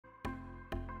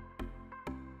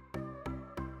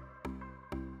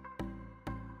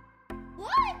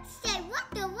What? Say what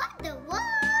the what?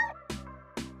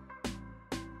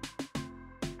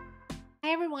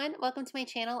 Hi everyone, welcome to my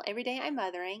channel, Everyday I'm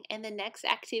Mothering, and the next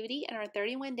activity in our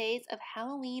 31 days of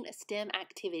Halloween STEM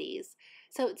activities.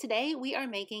 So today we are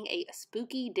making a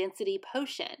spooky density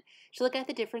potion to look at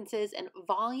the differences in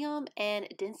volume and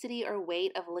density or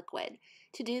weight of liquid.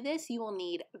 To do this, you will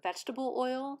need vegetable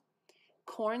oil,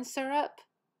 corn syrup,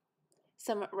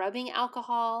 some rubbing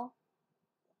alcohol,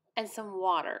 and some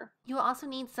water. You will also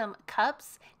need some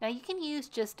cups. Now you can use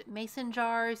just mason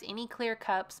jars, any clear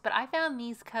cups, but I found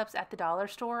these cups at the dollar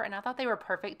store and I thought they were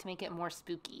perfect to make it more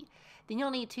spooky. Then you'll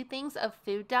need 2 things of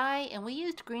food dye, and we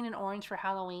used green and orange for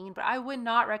Halloween, but I would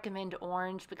not recommend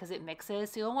orange because it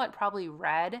mixes, so you'll want probably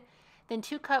red. Then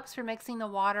 2 cups for mixing the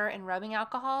water and rubbing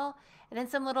alcohol, and then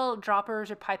some little droppers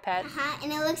or pipettes.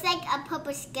 And it looks like a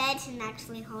puppet skeleton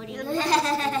actually holding it.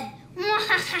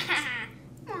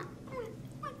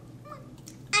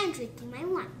 I'm drinking my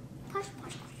wine. Push,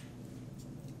 push, push.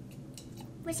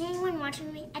 Was anyone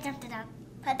watching me? I dumped it out.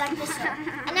 Put back the soap.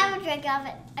 I never drank out of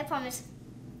it. I promise.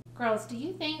 Girls, do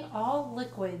you think all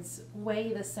liquids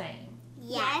weigh the same?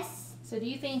 Yes. So do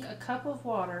you think a cup of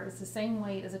water is the same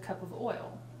weight as a cup of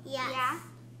oil? Yes. Yeah.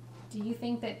 Do you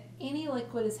think that any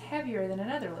liquid is heavier than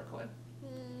another liquid?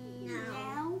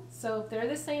 No. So if they're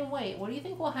the same weight, what do you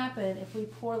think will happen if we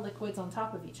pour liquids on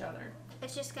top of each other?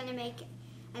 It's just going to make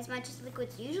as much as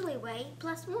liquids usually weigh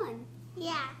plus 1.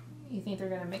 Yeah. You think they're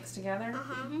going to mix together?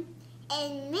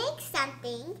 And make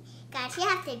something that you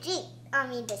have to drink. I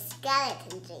mean, the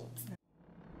skeleton drinks.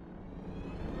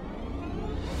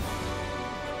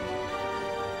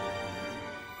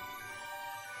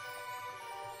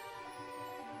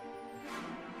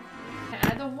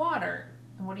 Add the water,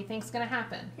 and what do you think is going to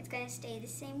happen? It's going to stay the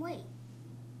same weight.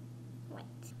 Wait.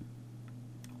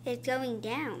 It's going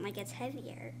down, like it's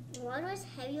heavier. Water is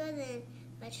heavier than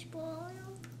vegetable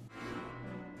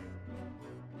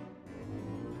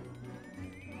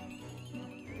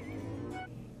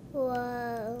oil?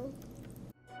 Whoa.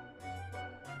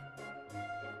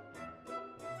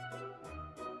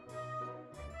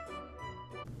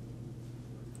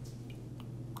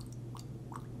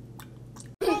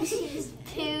 She's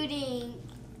tooting.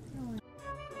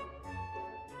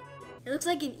 It looks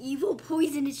like an evil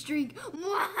poisonous drink.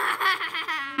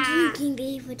 Drinking the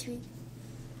evil drink.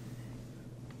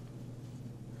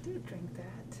 Do drink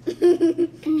that.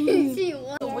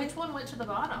 So which one went to the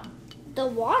bottom? the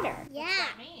water. Yeah.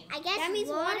 I guess that means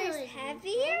water is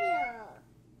heavier.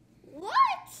 What?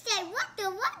 Say what the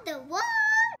what?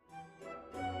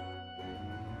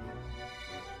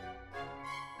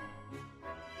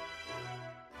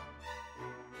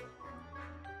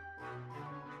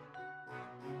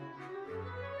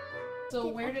 So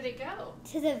where did it go?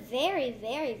 To the very,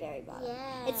 very, very bottom.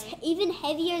 Yeah. It's even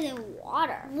heavier than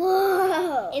water.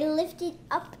 Whoa! It lifted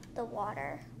up the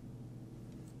water.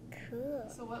 Cool.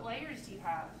 So what layers do you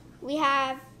have? We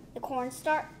have the corn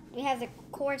syrup,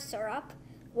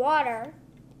 water,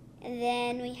 and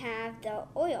then we have the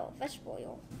oil, vegetable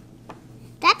oil.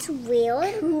 That's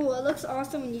weird. Cool. It looks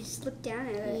awesome when you just look down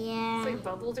at it. Yeah. It's like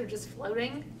bubbles are just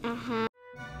floating. Uh-huh.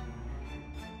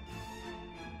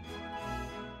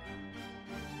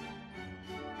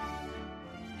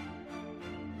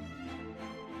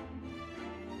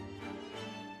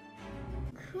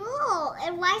 Cool.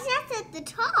 And why is that at the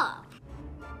top?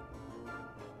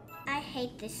 I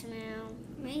hate the smell.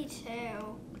 Me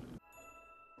too.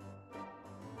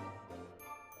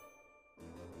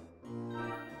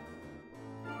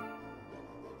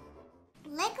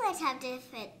 Liquids have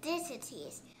different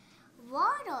densities.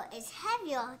 Water is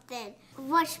heavier than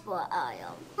vegetable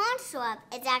oil. Corn syrup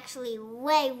is actually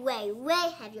way, way,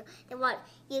 way heavier than water.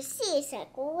 You see, it's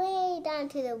like way down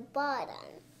to the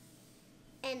bottom.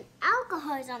 And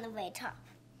alcohol is on the way top.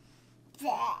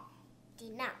 Blech. Do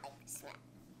not like the smell.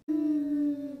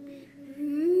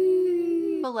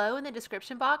 Below in the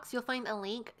description box, you'll find a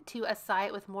link to a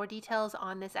site with more details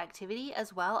on this activity,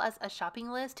 as well as a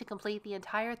shopping list to complete the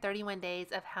entire 31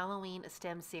 days of Halloween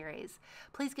STEM series.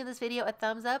 Please give this video a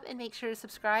thumbs up and make sure to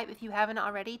subscribe if you haven't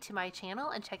already to my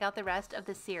channel, and check out the rest of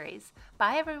this series.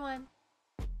 Bye everyone!